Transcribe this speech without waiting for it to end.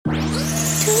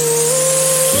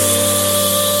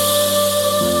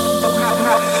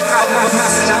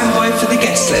Stand by for the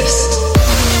guest list.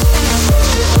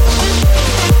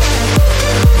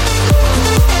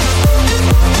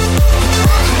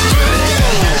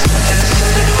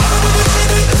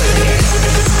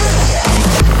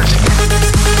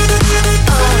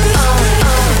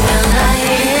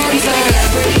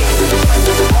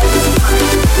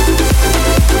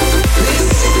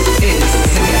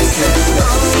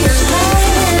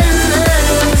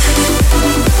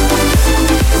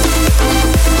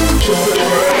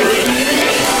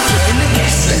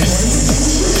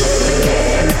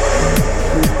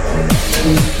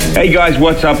 Hey guys,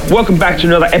 what's up? Welcome back to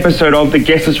another episode of The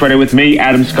Guest List Radio with me,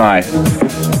 Adam Sky.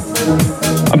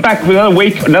 I'm back with another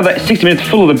week, another 60 minutes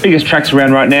full of the biggest tracks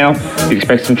around right now. You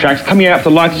expect some tracks coming out for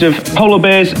the likes of Polar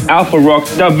Bears, Alpha Rock,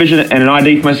 Dub Vision, and an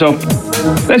ID for myself.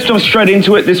 Let's jump straight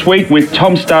into it this week with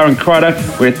Tom Starr and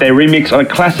Kryder with their remix on a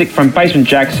classic from Basement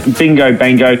Jaxx, Bingo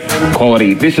Bango,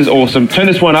 Quality. This is awesome. Turn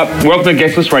this one up. Welcome to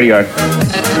Guest List Radio.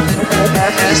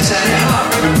 Let's turn it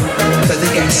up for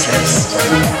the guest list.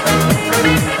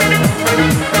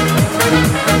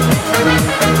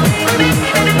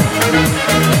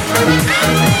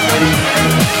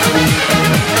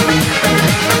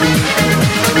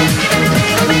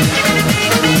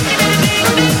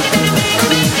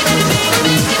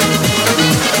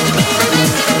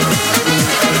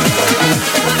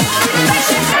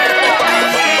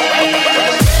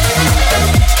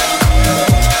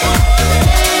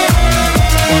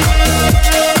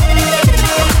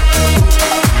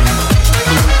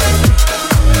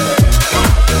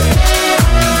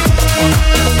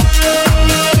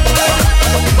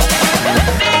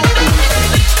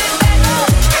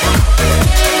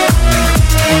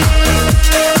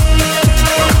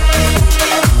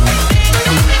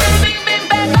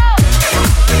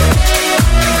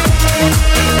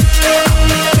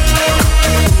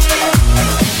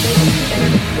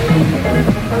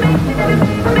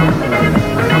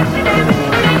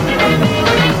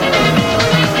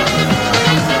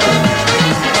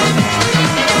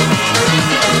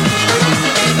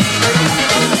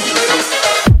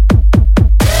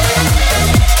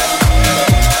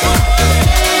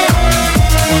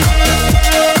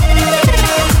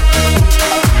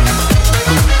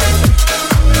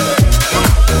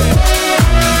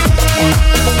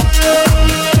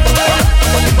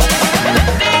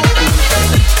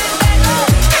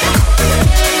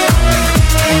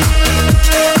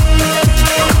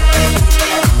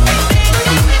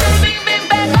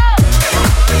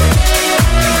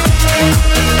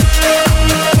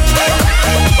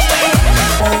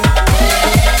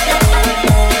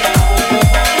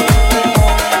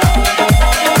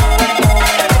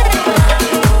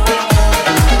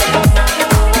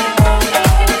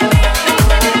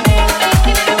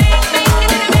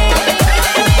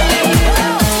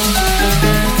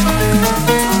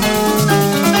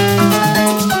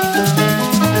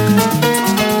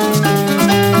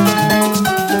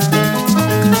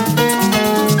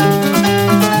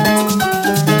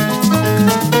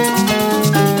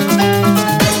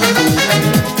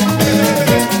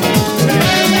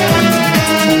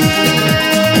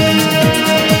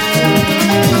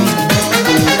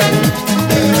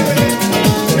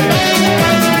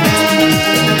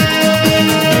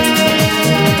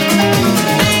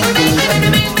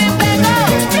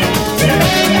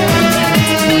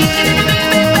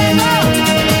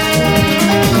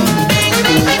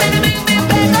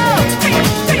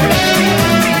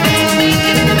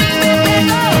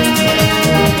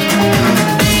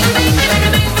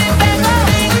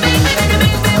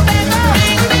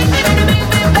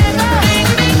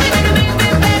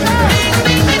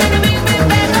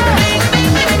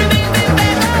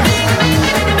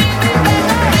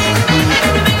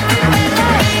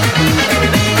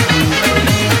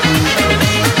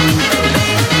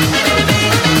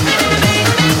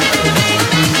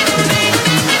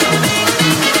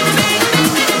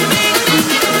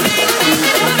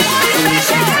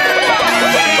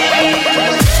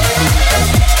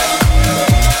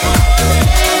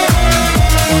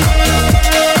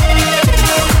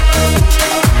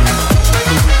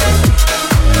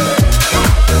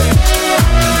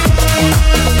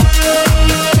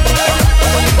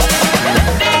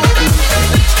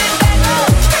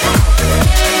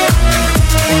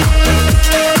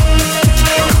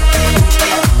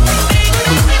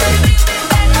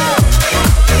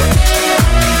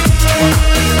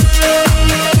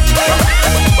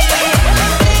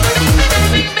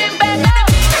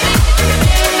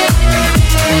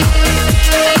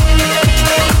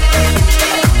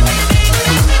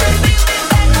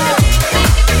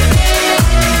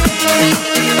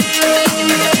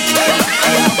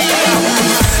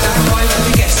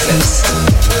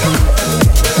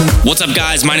 What's up,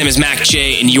 guys? My name is Mac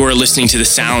J, and you are listening to the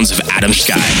sounds of Adam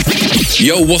Sky.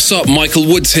 Yo, what's up? Michael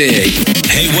Woods here.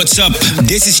 Hey, what's up?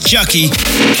 This is Chucky.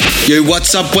 Yo,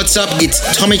 what's up? What's up?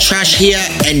 It's Tommy Trash here,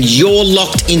 and you're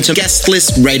locked into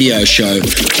Guestless Radio Show.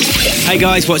 Hey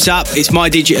guys, what's up? It's My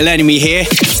Digital Enemy here.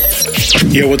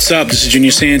 Yo, what's up? This is Junior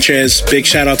Sanchez. Big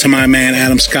shout out to my man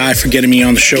Adam Sky for getting me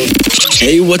on the show.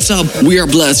 Hey, what's up? We are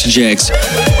Blasterjaxx.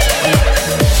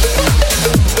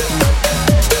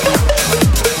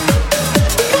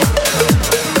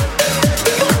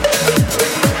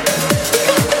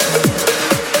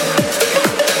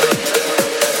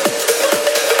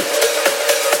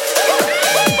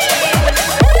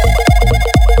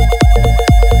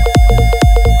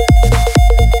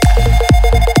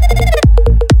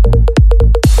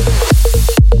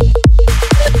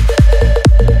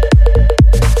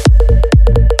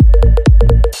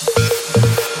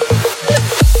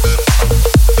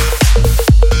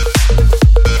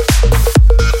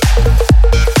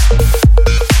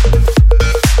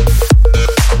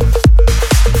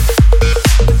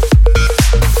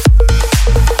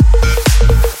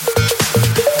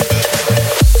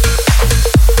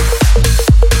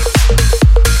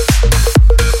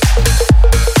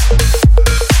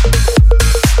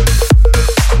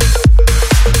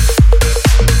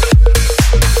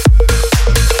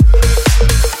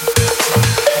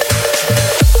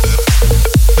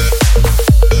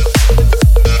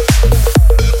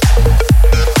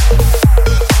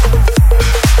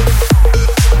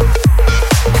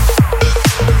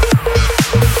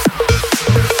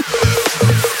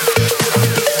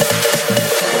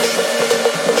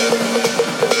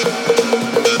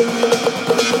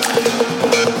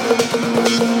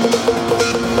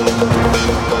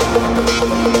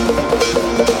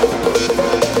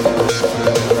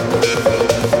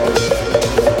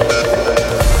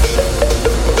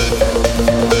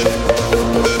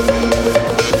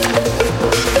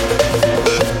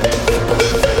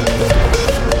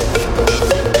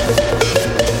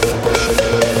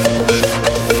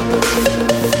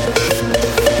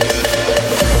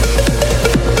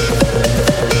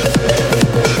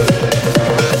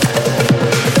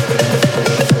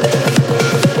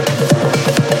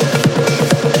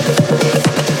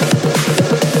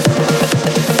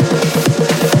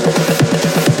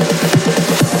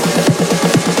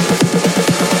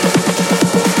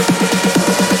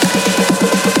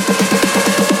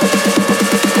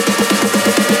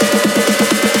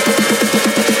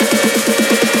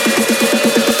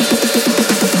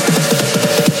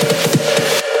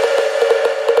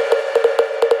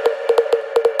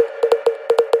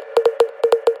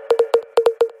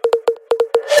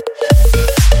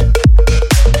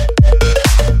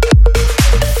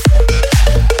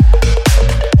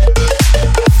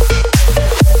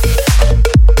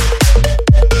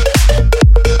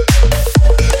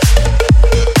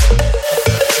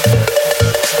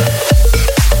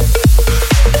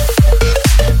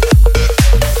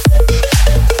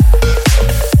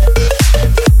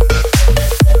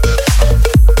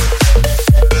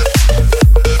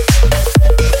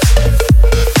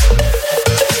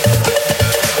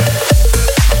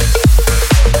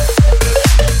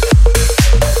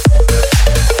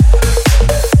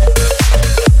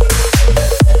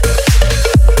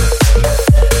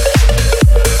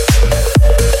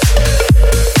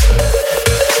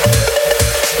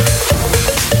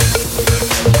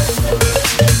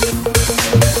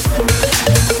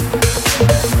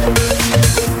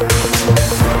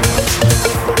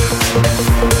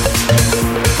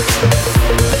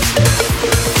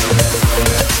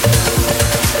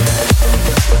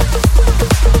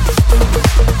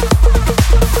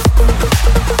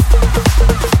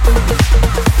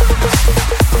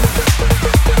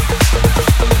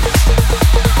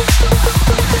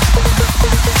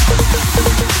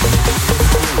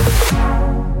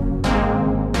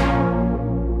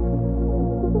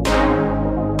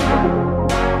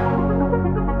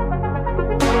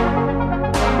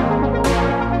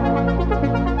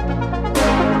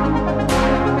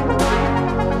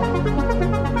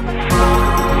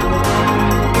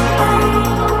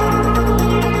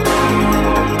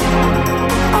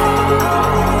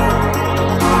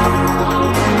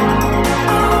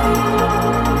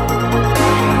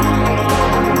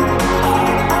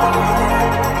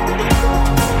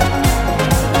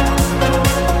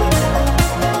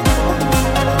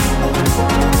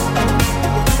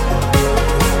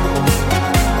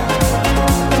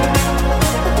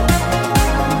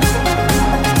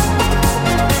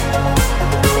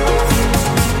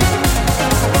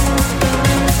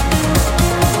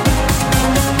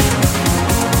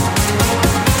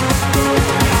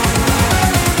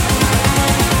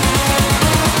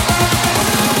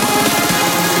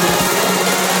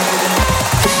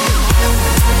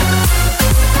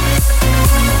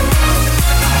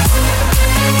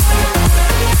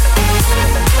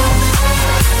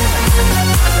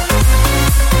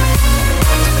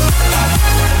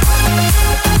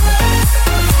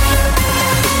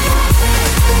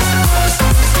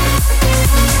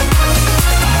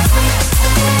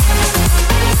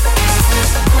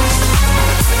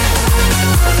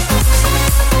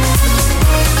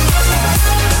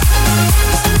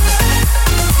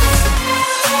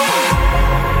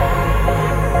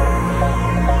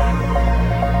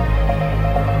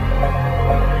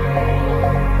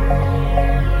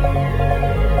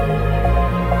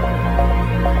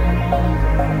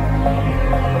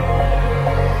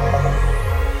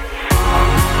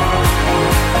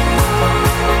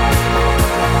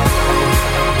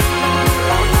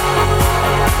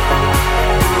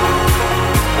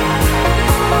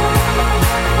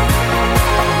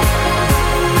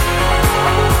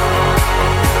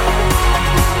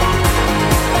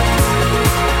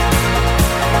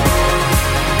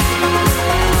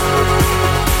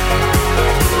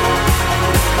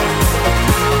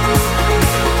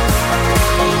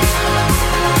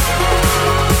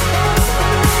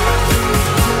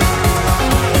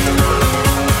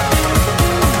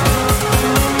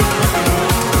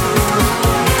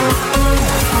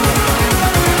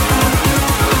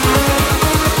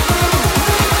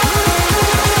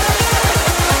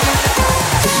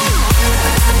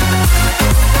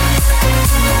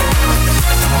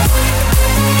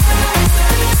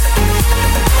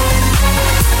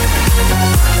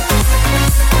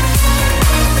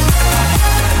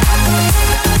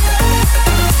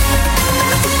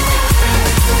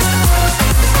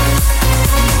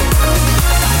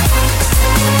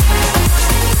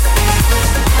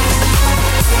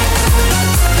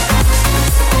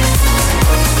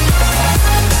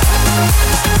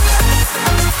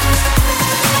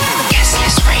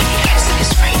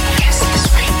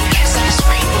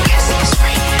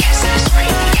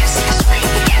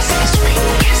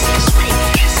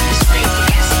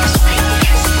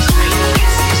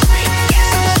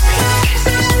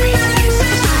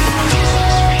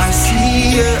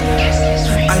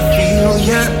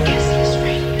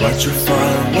 but you're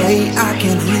far away, I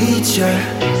can't reach you.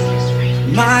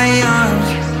 My arms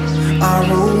are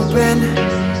open,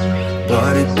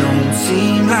 but it don't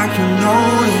seem like you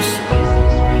notice.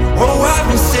 Oh, I've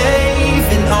been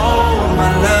saving all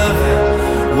my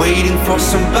love, waiting for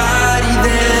somebody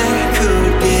that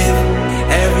could give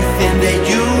everything that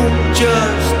you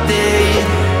just did.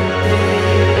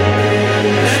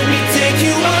 Let me take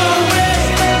you away,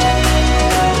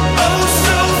 oh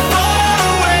so far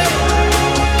away.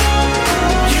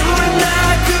 You and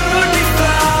I could be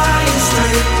flying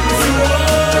straight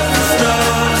towards the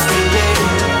stars today.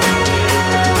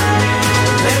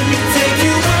 Let me take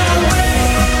you away,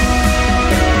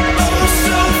 oh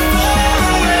so far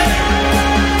away.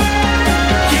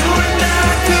 You and I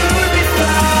could be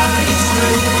flying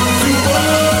straight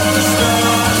towards the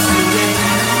stars today.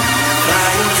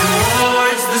 Flying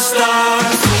towards the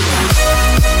stars today.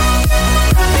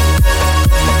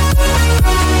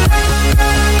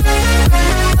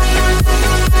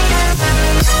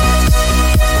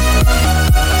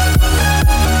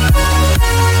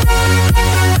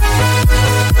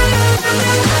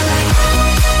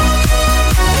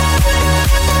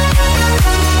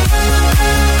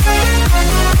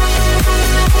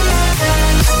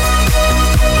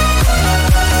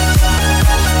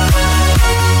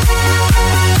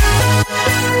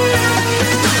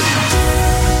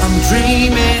 I'm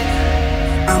dreaming,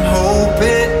 I'm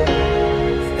hoping.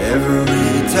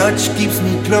 Every touch keeps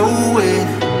me glowing.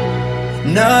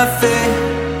 Nothing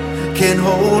can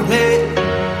hold me,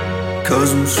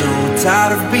 'cause I'm so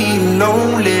tired of being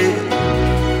lonely.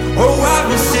 Oh, I've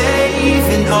been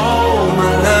saving all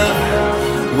my love,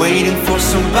 waiting for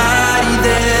somebody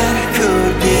that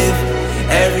could give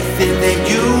everything that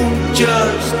you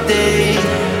just did.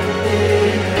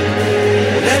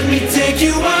 Let me take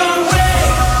you away,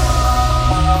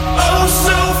 oh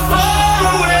so far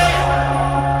away.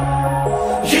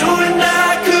 You and I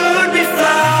could be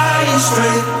flying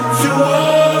straight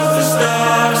towards the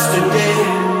stars today.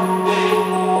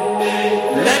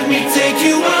 Let me take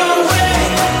you away,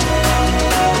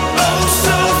 oh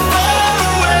so far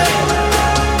away.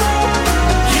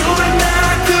 You and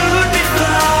I could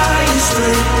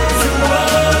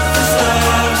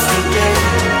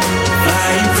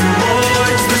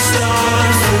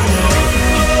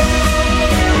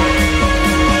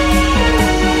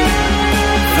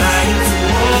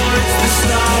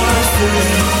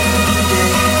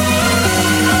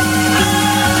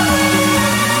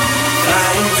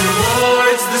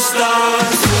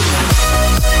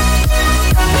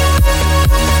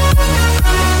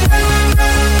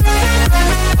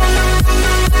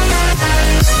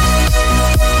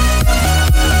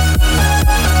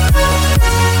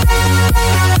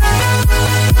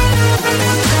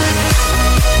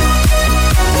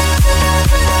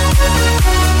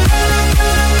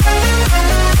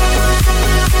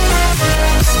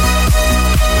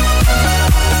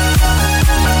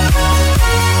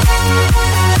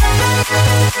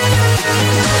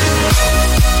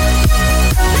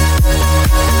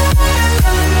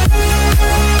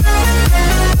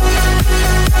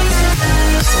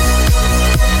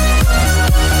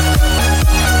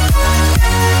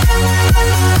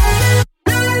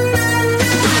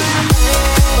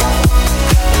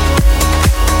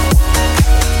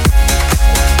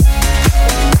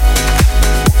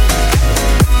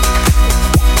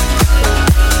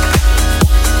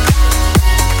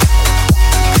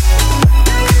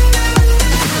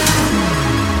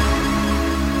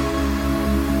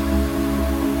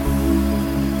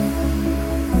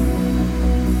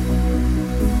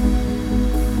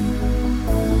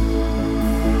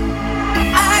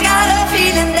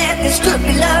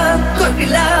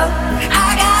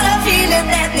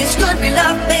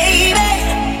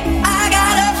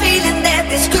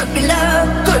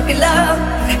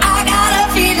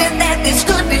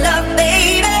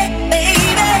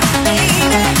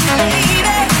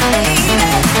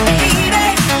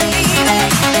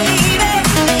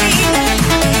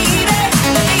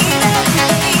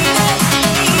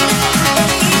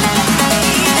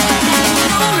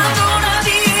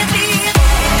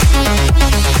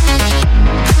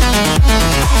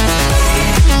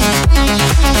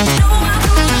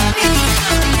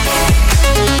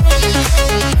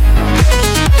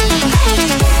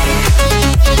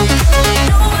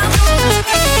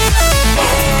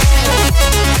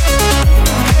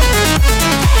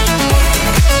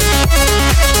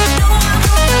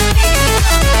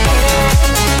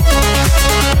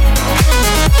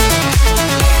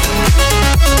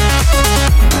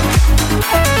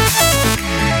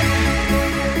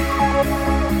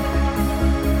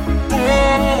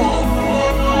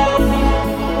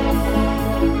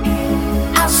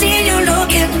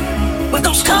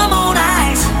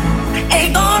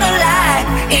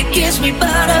gives me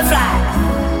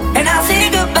butterflies. And I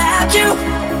think about you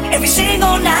every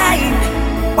single night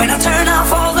when I turn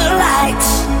off all the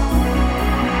lights.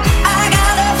 I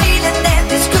got a feeling that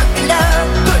this could be love,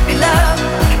 could be love.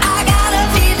 I got a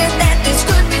feeling that this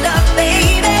could be love,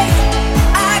 baby.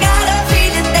 I got a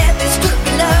feeling that this could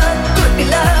be love, could be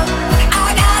love.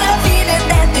 I got a feeling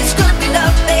that this could be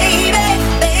love, baby,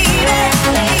 baby,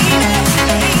 baby,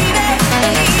 baby, baby,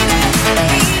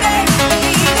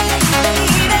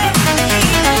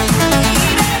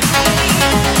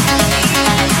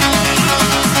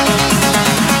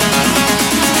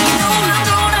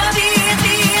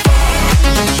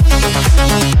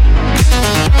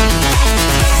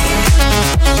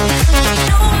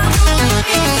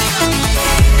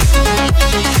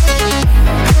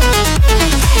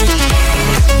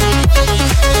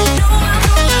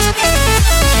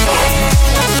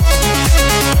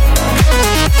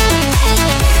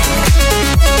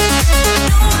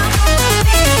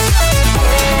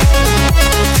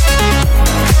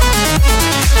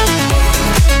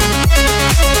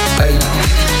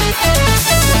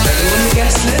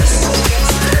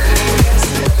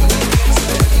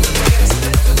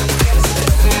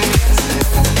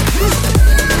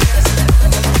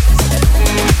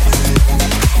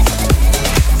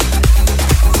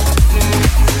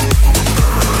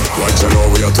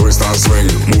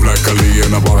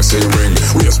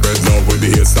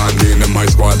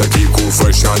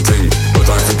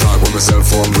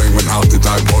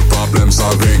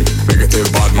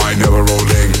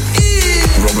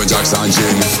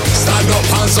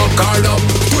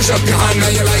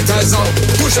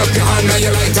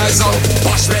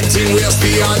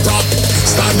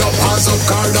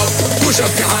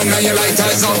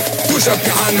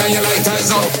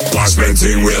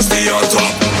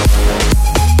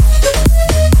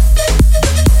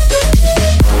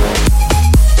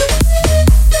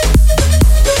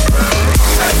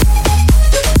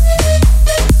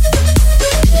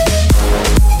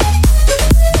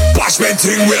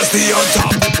 where's the on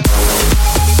top?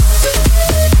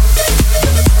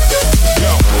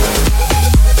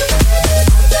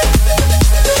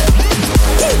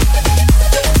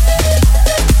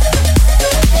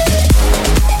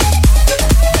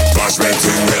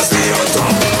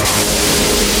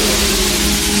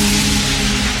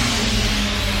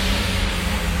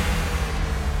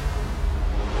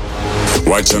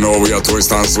 Right, you know we a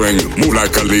twist and swing. Move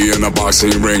like Ali in a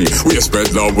boxing ring. We a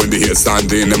spread love when the hit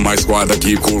standing. And my squad I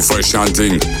keep cool, fresh and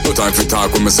ting. No time for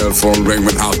talk when my cell phone ring.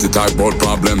 When half the talk about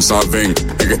problem solving.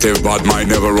 Negative bad mind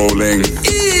never rolling.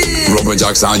 Rubber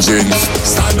jacks and gin.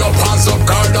 Stand up, hands up,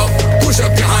 guard up. Push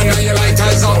up your hand and your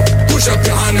lighters up. Push up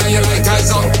your hand and your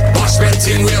lighters up. Wash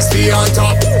betting, we'll stay on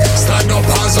top. Stand up,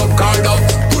 hands up, guard up.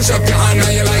 Push up your hand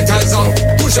and your lighters up.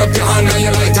 Push up your hand and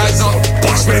your lighters up.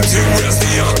 Wash betting, we'll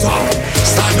stay on top.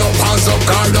 Stand up, hands up,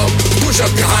 guard up. Push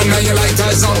up your hand and your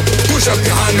lighters up. Push up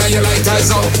your hand and your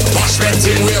lighters up. Wash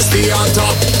betting, we'll stay on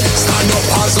top. Stand up,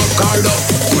 hands up, guard up.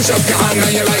 Push up your hand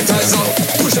and your lighters up.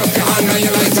 Push up your hand and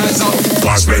your lighters up.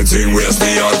 Wash betting, we'll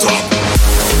stay on top.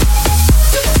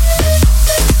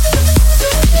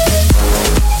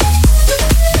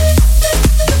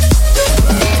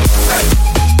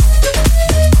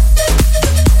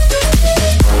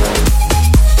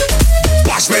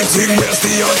 Watchmaking, where's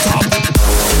the on top?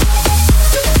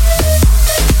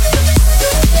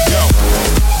 Yo.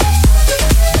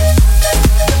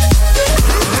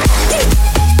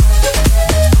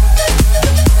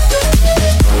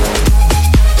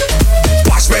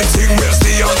 Watchmaking, where's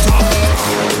the on top?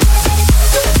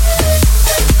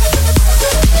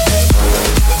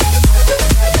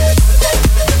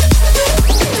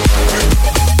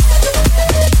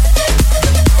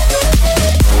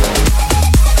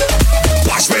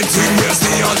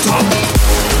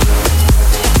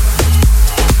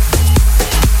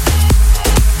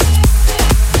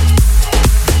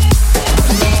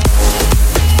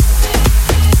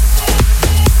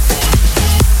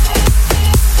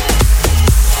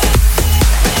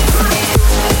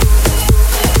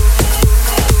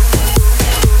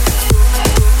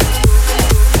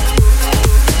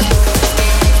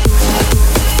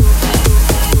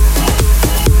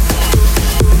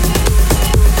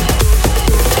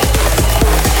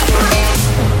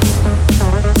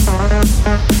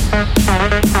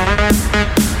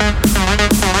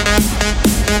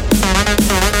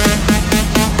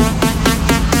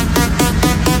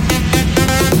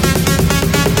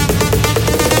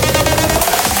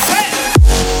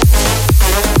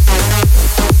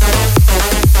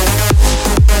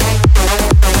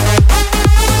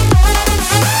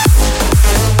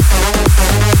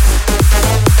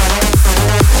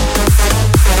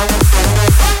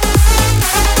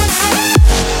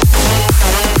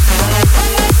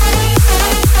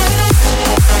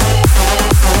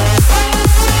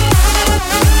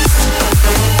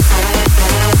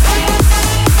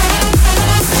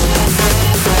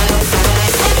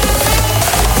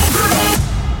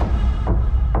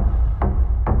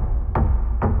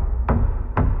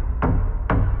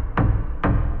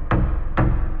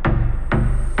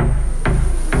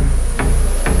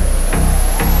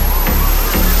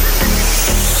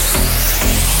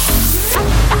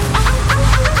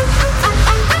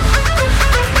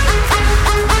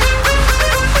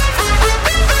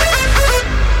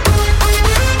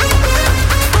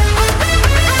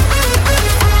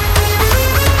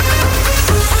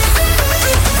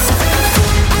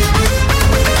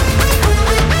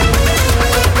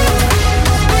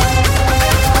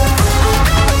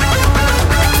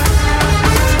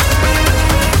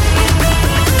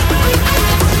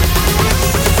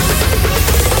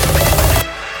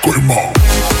 put 'em up.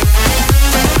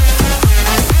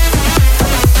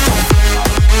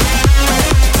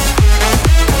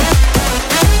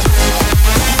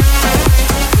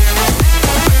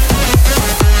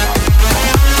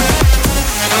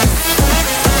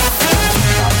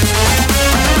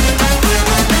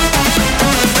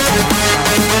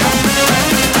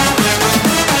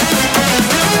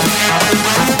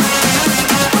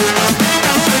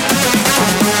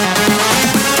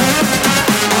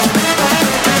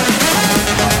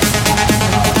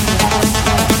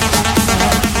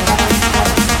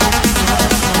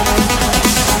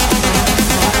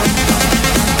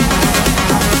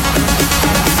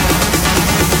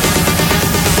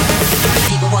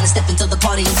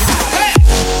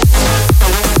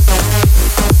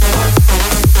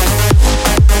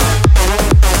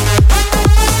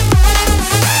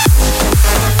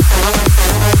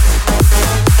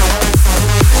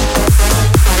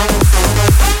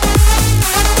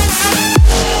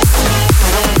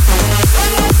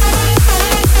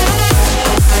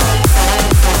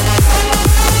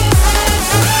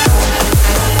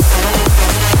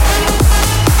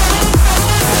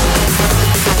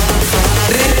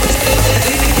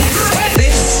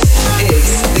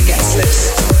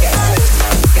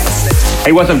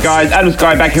 Hey, what's up guys? Adam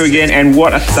Sky back here again, and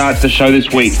what a start to the show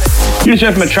this week. You just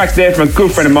heard from a track there from a good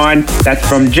friend of mine. That's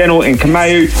from Genel and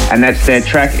Kamau, and that's their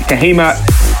track Kahima.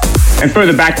 And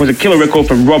further back was a killer record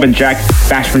from Rob and Jack,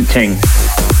 Bashment Ting.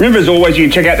 Remember, as always, you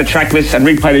can check out the track list and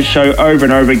replay this show over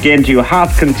and over again to your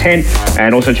heart's content,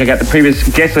 and also check out the previous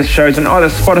guest list shows on either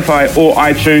Spotify or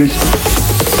iTunes.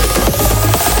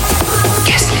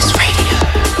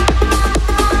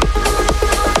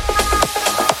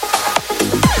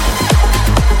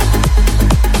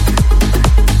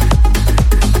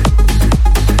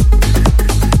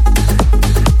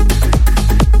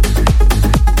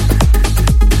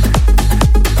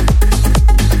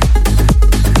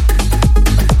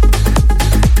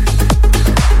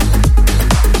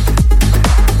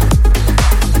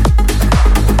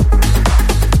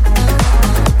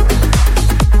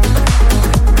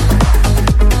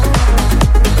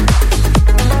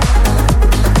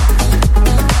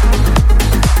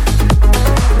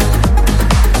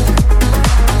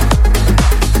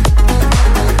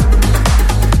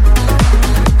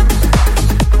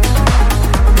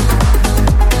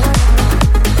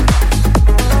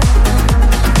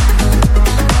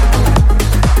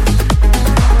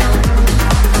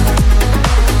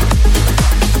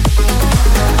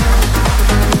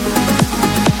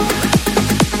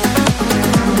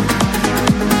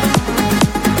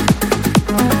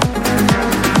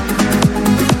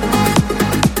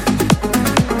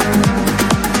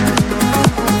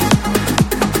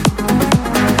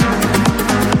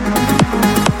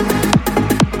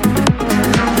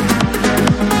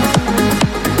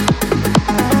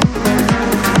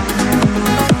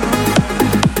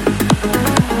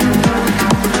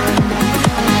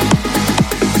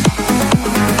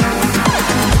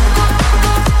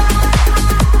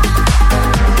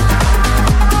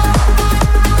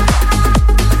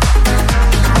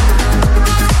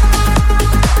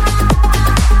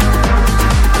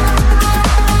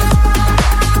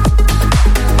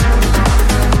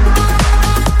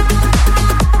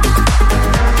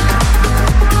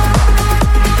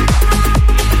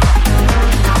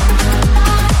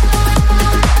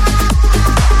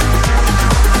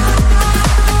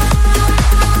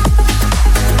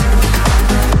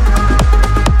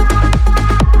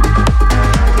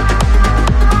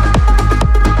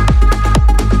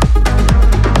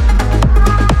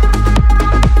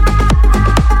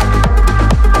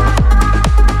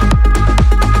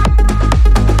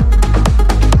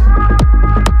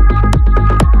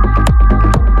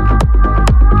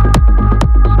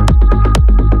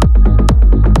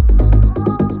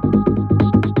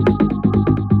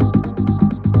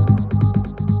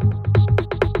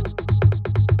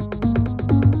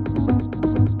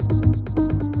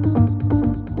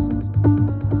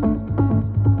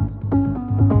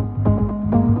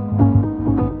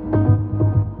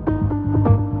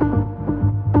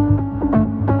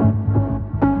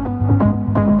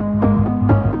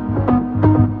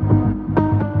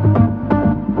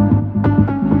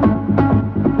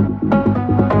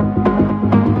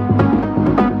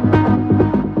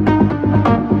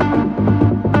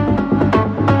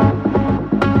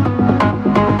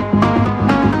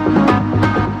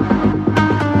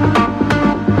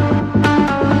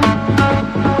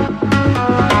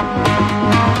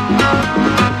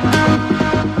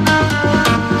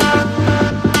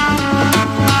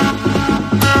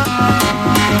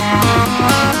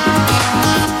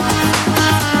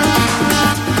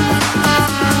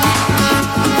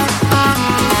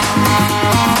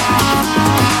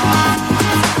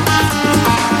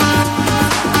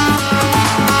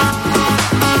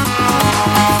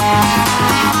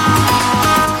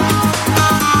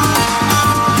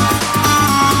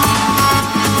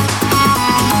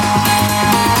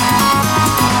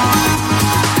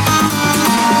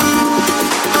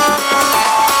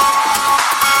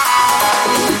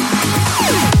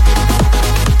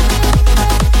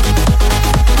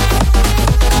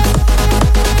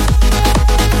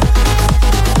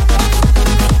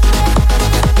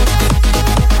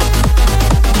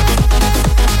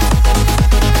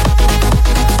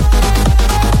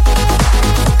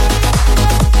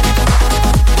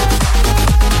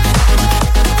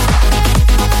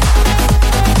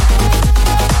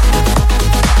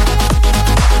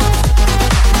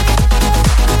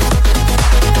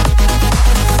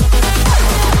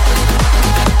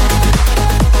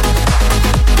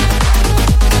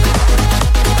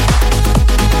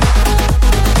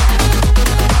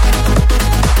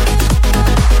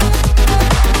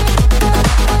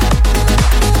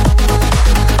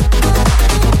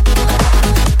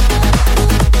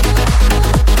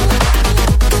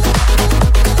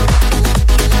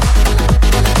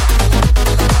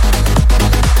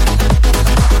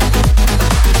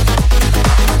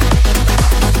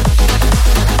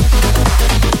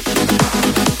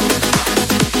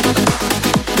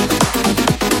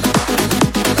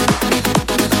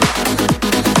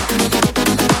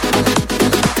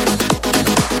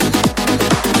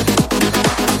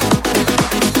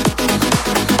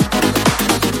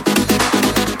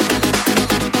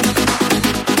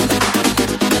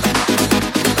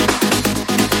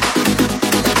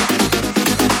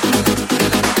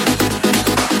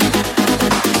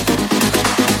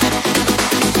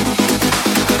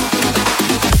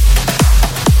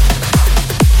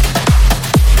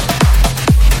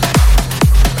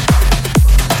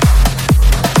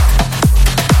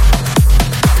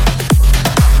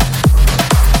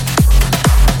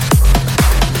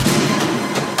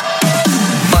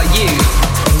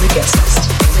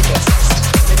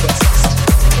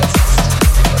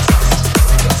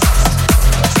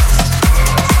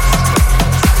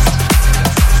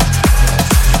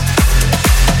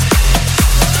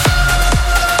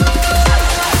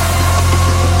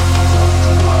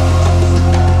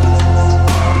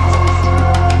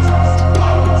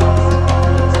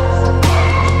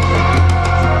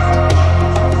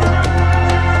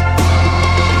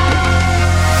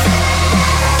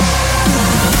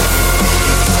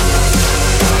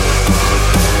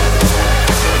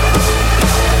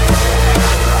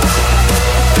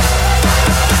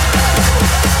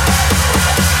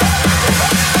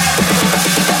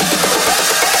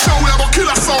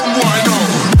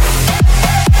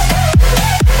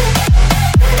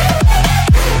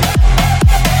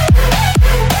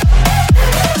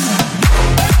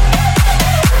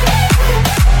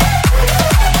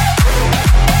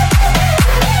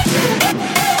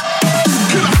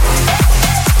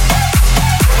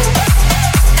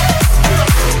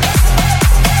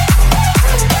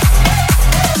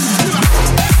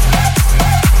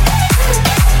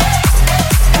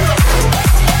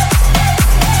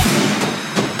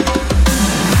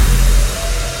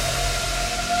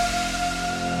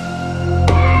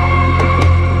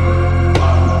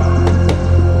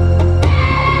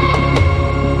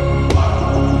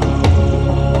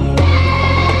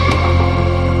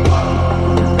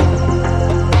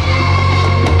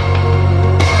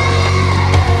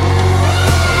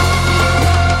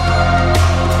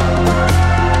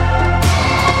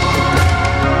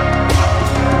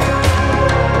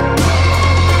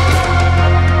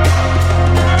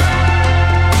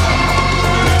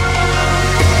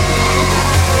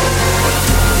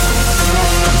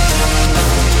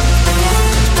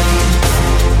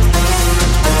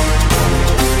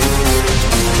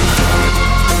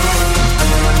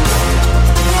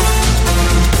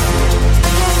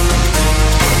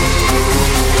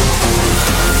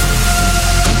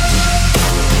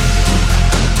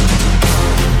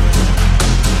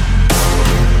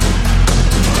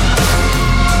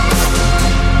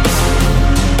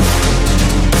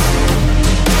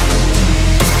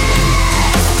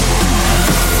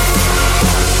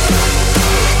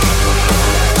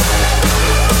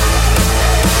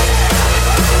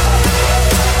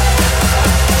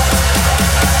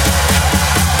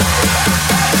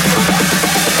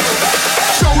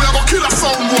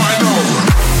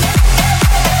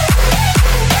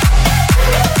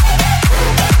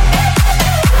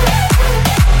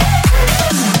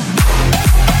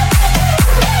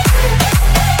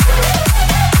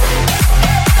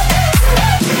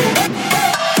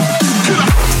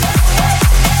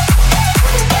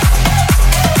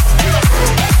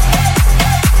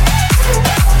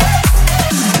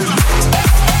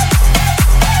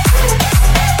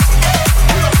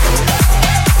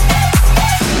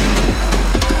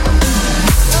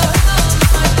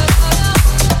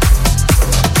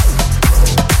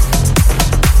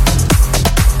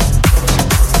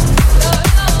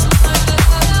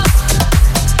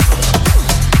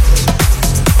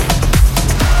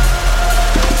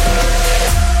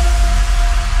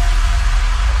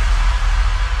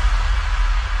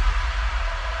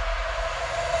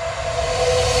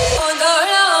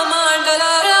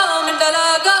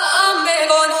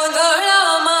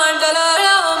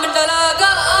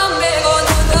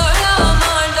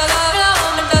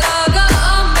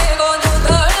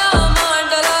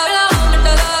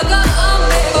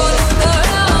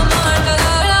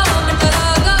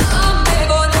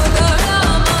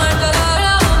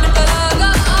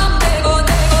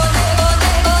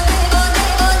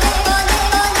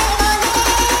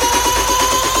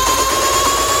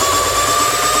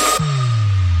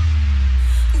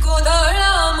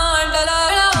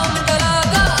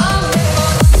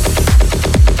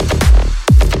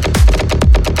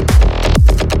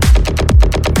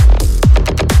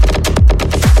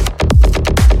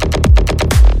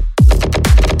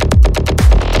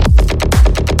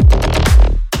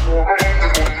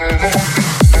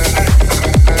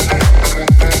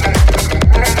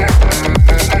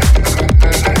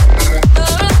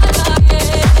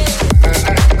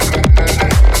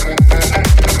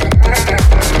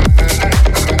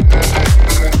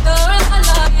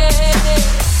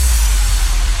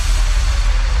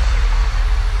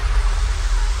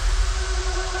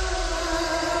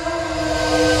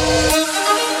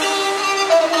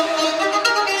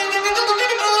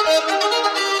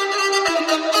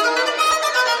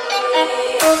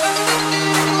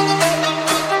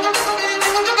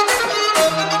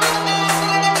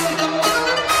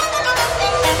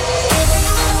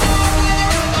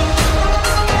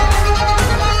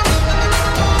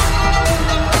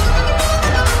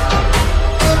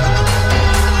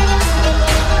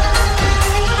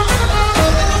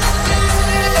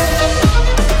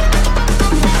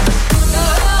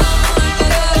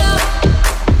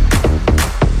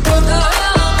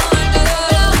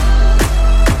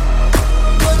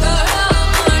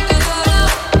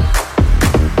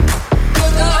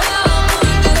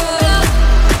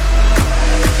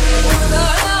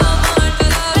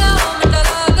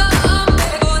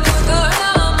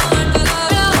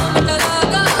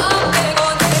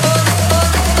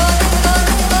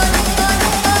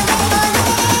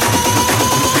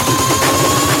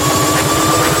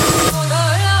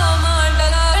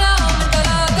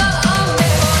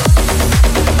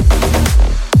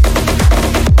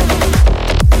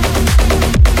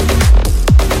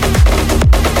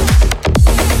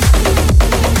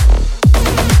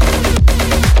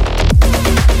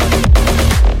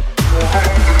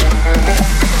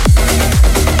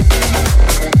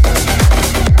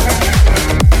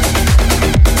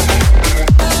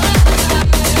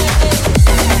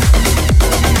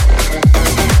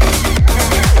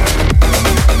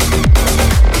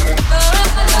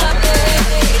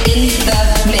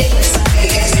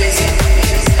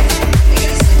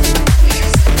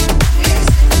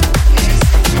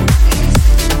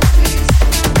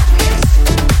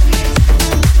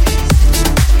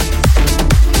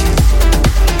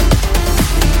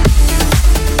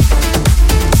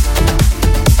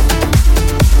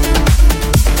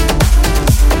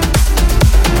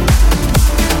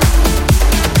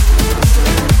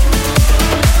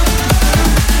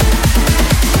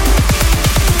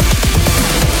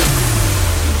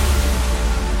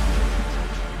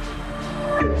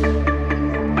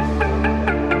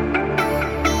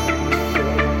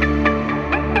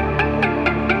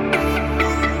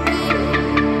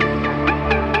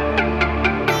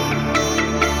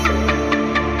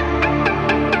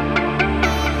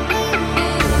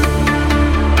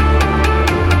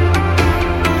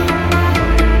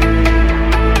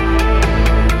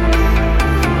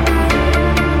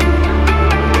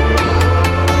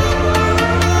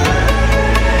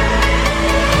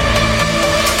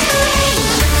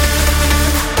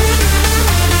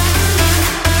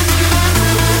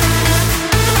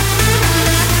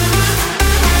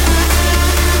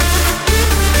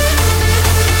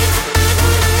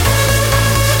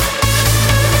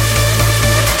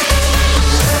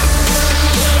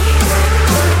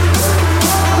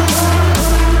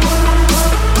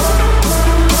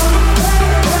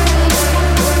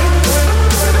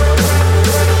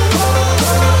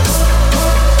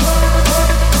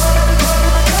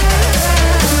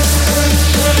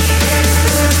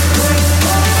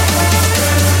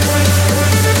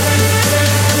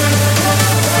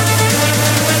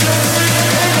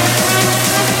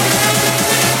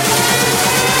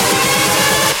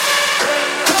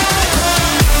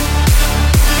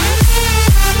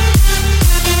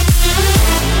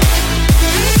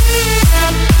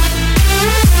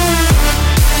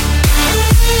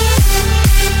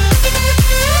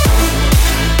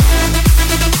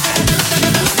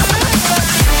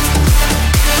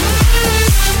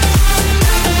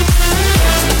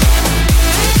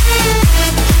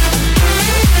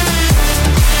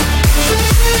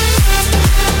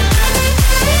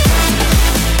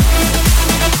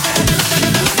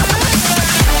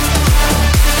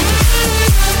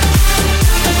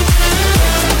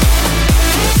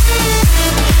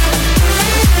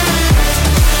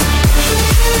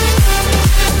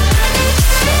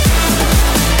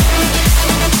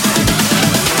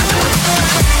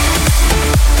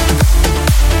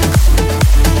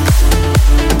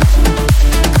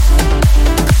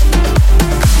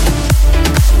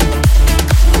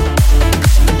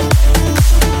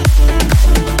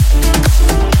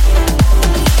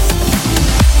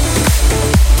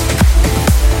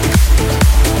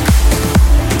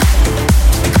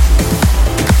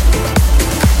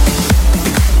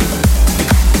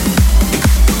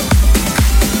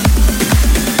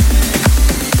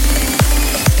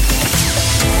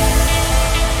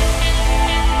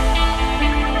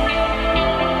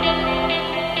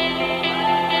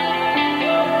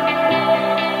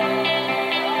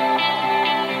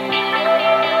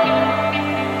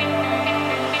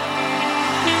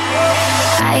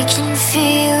 I can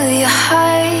feel your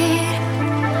heart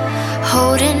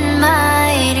holding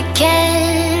mine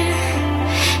again,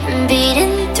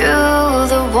 beating through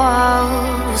the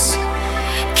walls,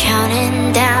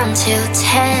 counting down till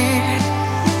 10.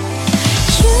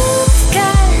 You've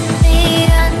got me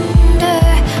under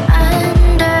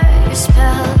your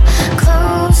spell,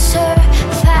 closer,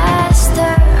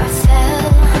 faster, I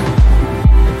fell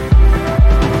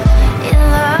in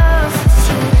love with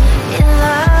you, in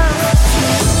love with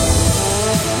you,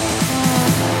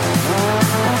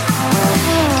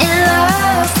 in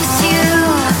love with you,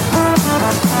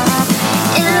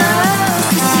 in love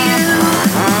with you.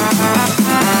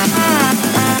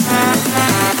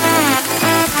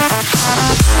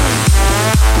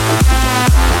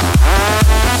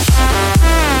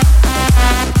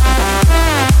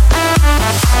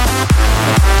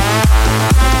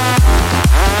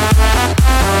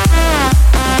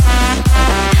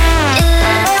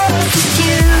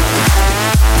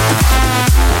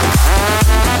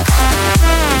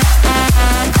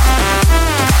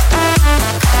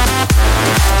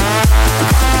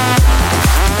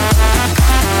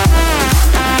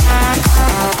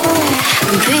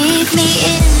 Breathe me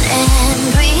in and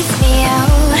breathe me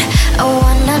out. I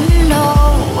wanna know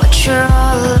what you're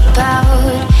all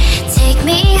about. Take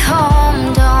me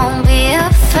home, don't be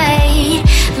afraid.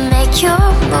 Make your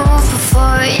move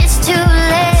before it's too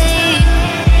late.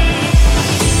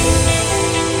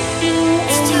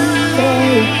 It's too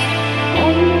late.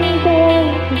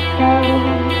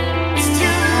 It's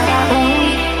too late.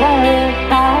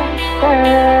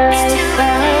 It's too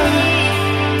late.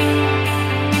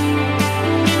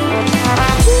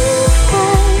 You've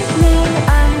got me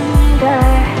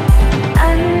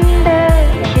under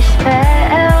your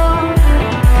spell,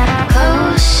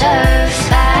 closer,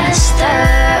 faster,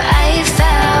 I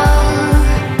fell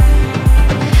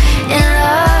in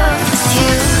love with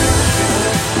you,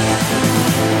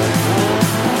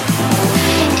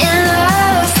 in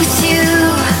love with you.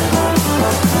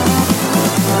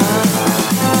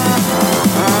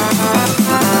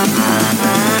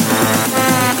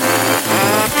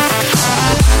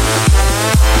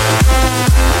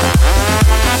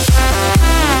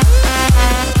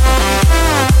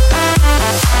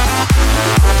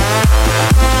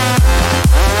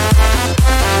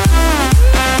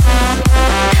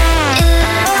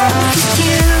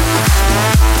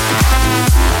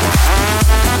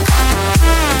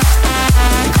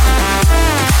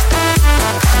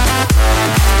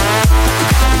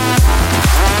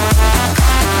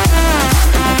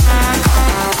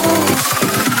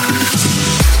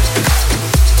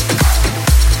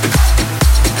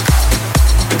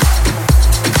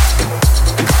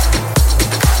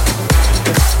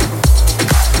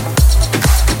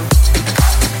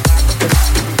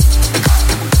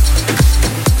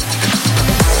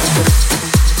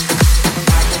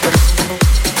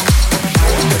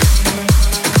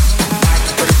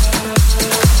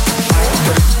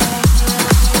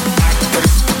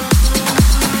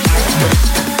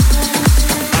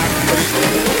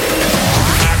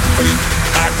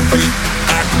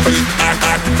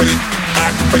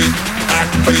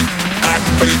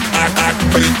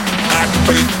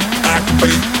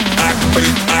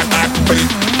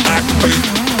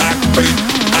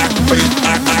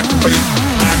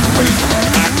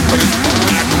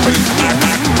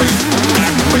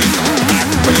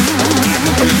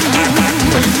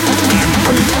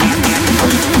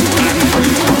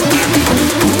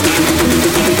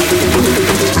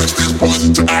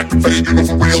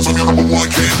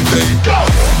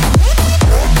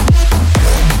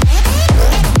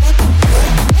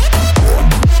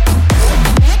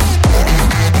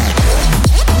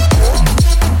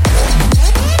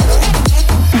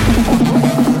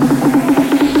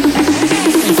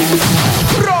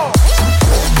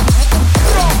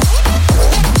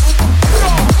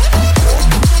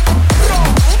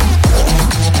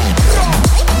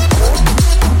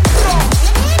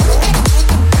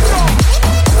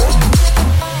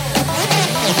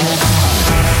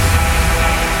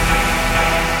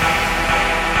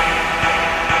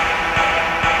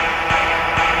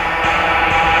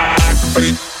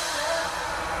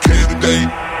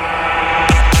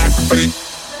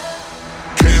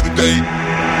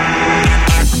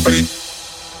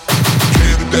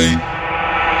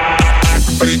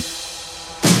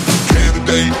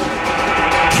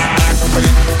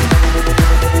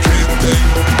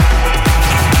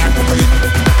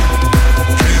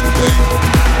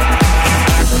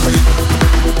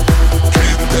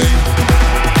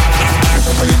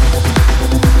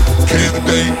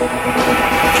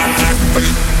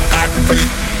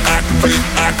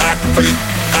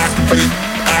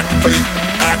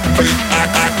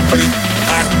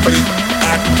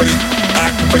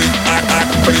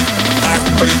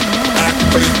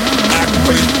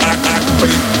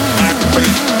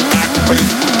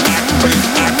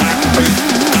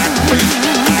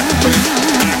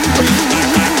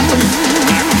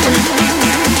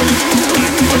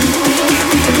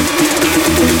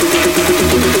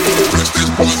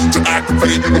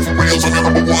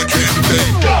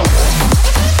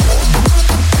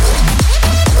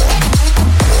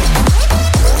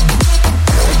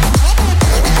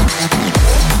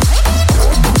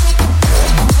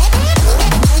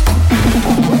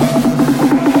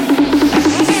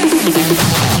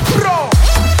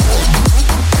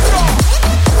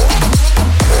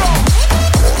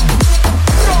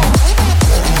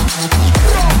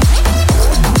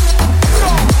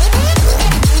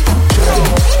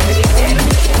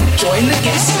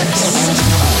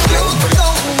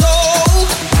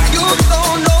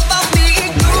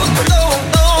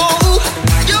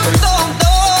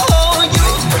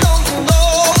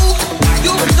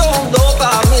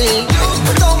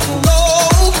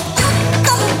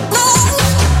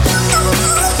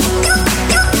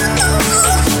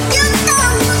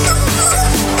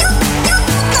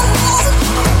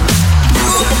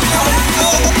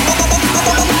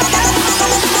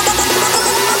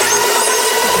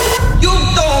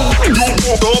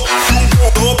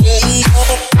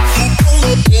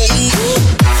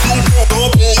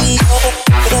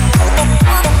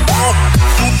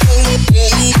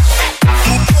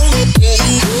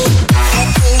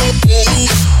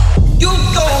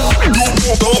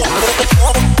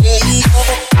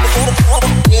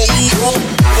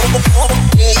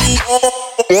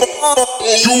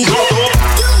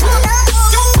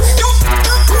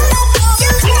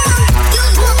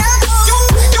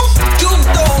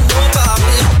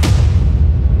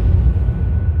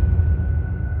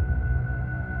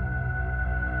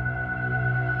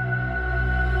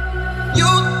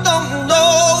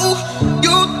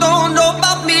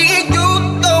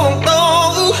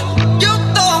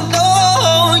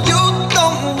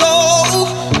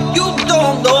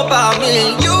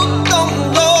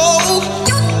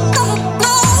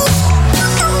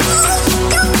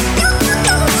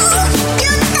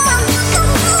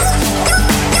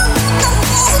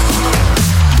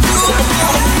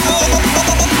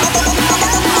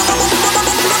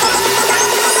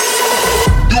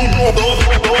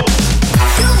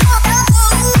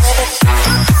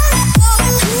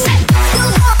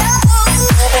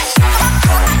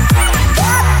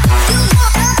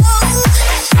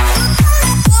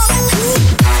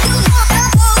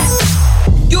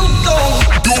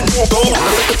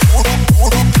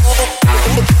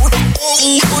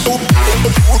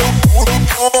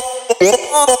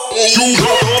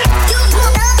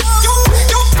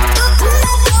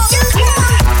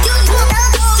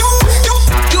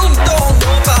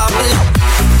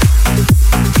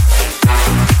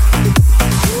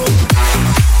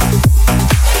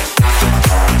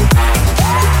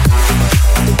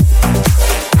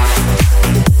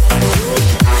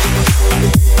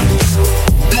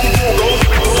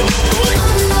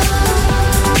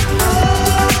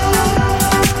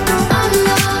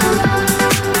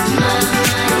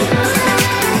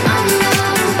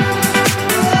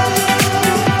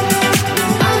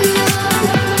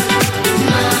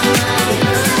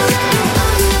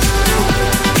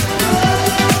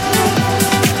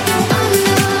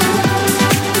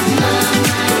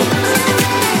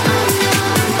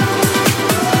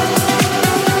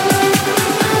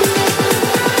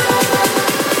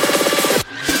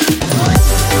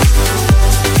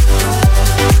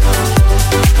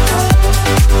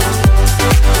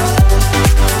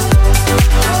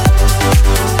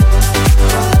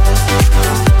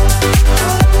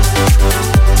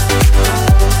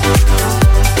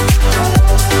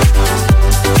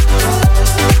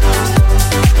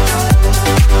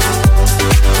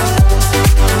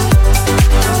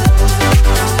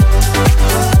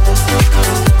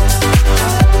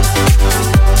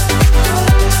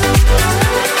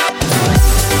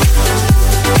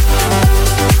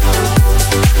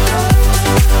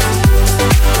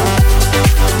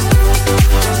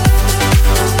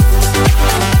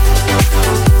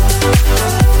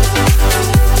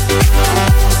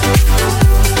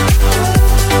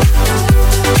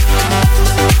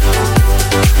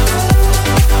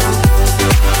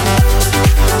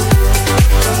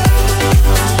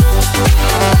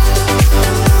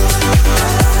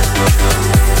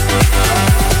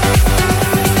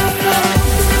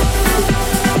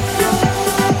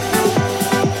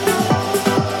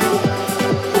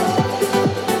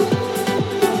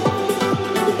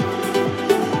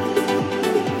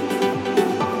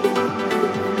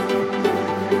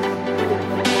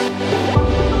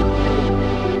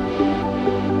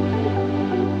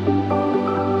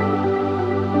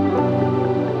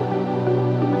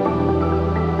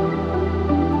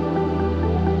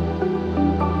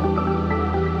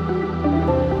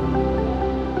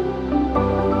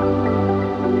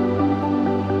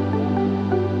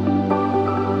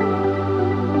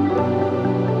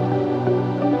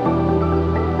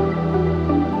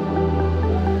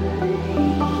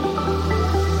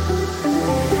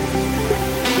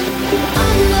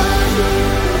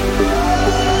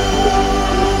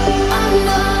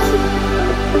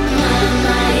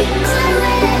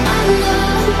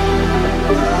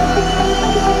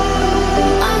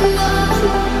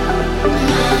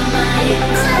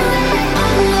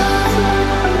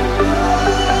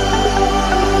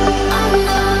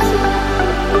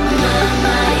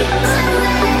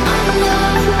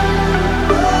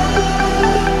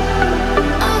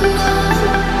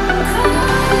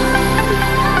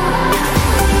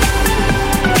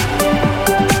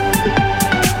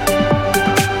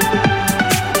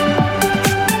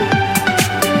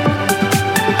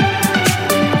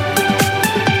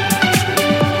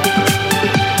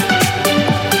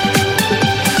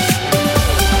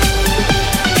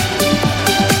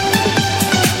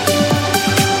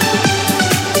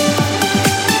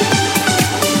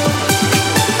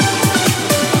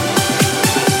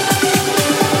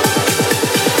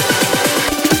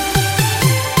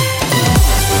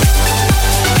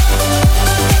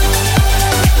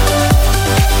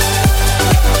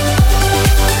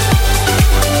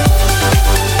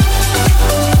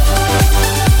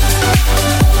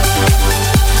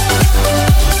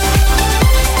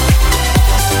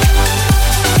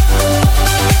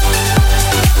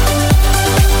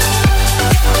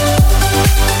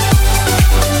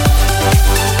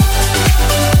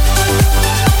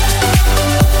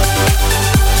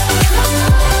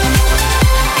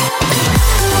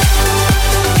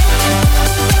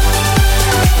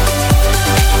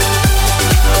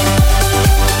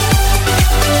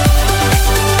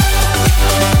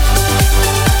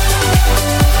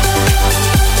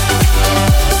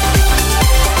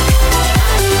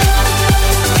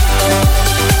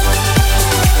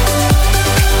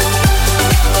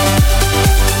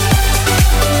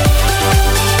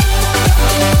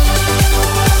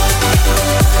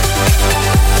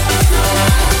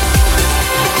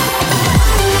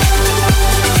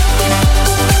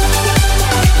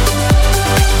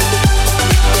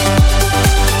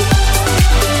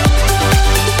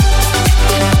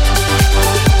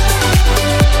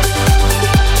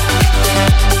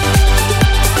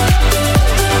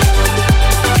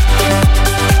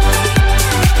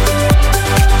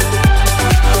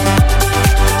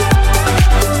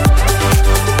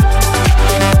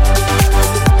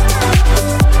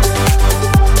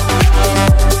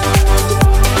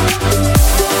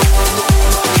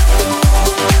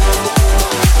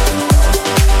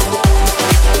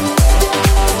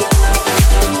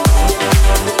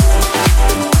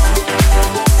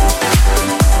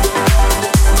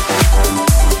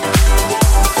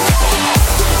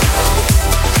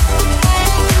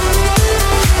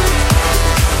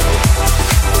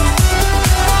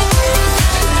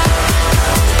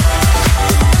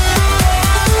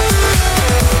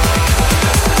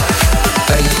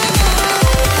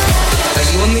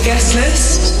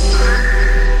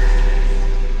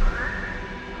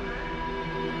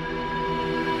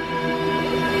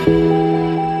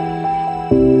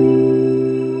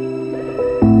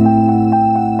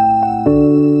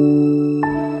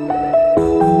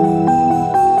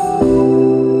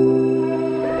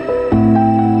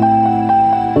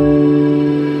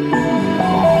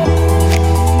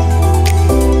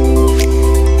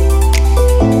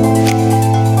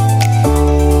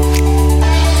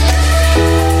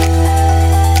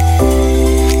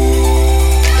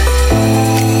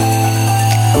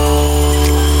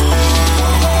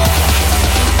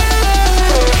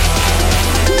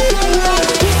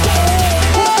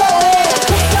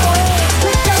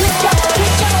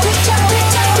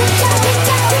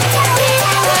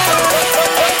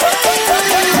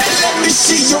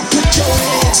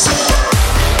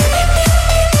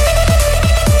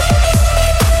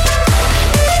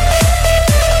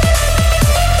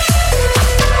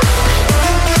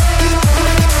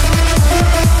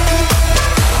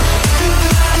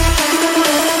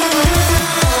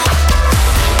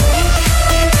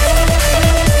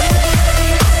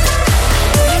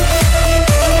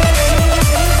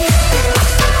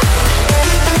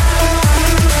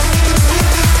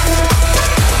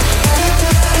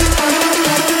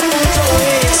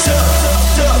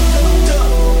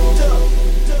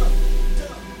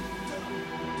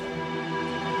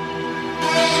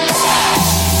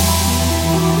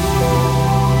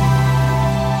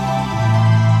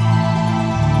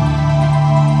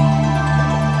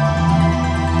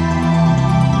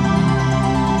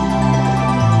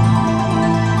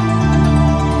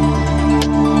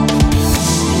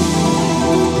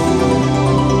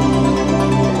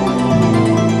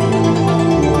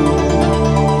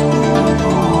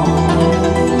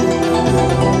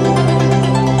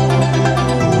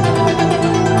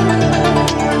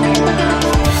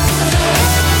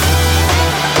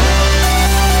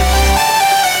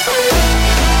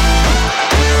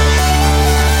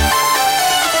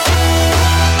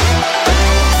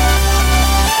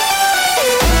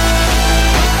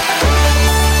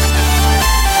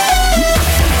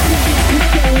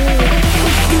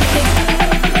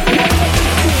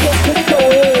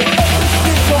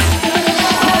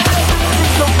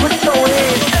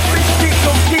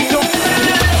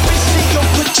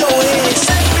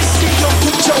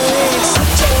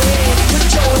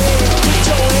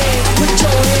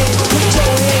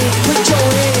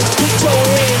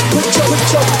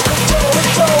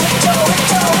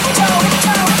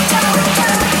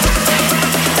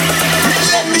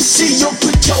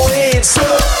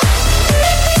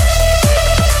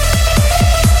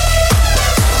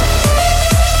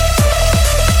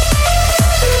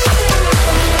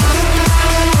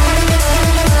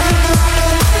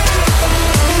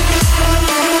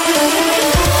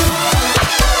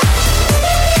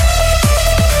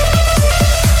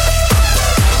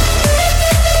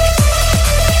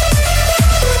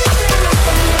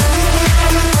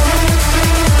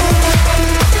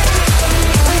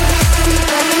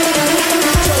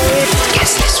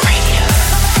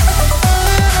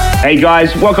 Hey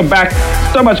guys, welcome back.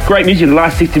 So much great music in the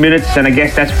last 60 minutes, and I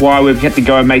guess that's why we've had to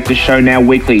go and make this show now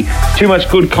weekly. Too much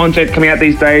good content coming out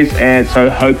these days, and so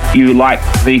hope you like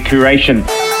the curation.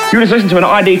 You just listened to an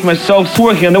ID for myself, still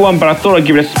working on the one, but I thought I'd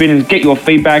give it a spin and get your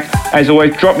feedback. As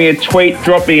always, drop me a tweet,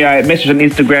 drop me a message on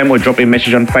Instagram, or drop me a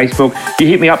message on Facebook. You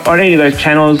hit me up on any of those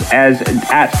channels as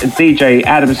at DJ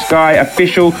Adam Sky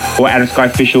Official or Adam Sky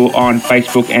Official on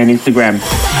Facebook and Instagram.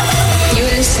 You're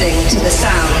listening to the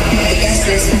sound of the guest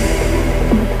list.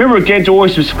 Remember again to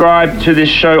always subscribe to this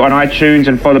show on iTunes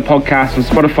and follow the podcast on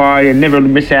Spotify and never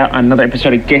miss out on another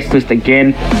episode of Guest List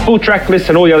again. Full track list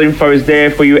and all the other info is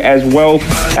there for you as well.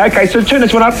 Okay, so turn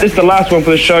this one up. This is the last one for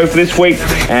the show for this week,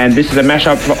 and this is a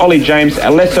mashup for Ollie James,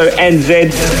 Alesso and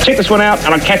Zed. Check this one out,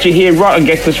 and I'll catch you here right on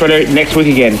Guest List Radio next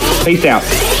week again. Peace out.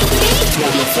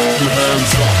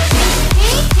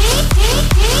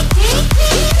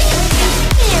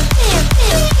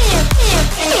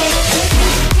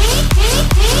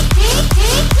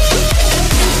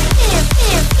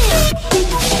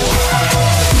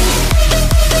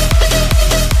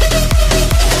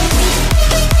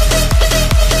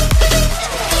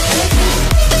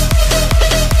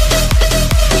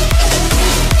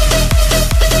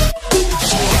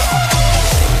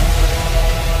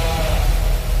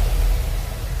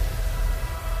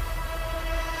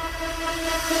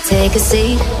 Take a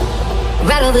seat,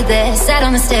 right over there, sat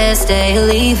on the stairs, stay or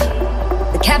leave.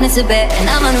 The cabinets are bare and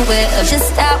I'm unaware of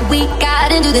just how we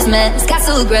got into this mess. Got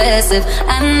so aggressive,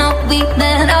 I know we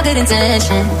meant all good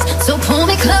intentions. So pull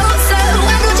me closer,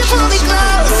 why don't you pull me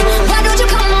close? Why don't you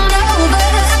come on over,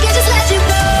 I can't just let you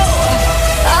go.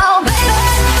 Oh baby,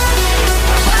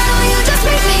 why don't you just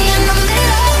meet me in the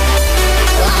middle?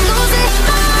 I'm losing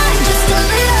my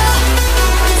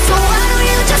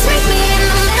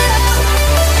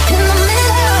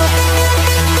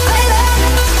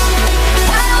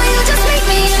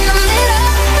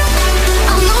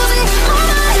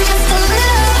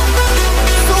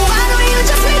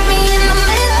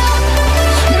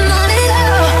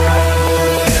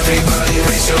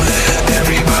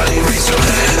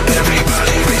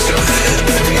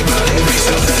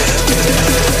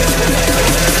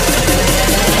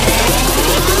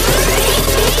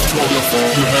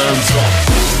your hands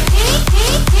up.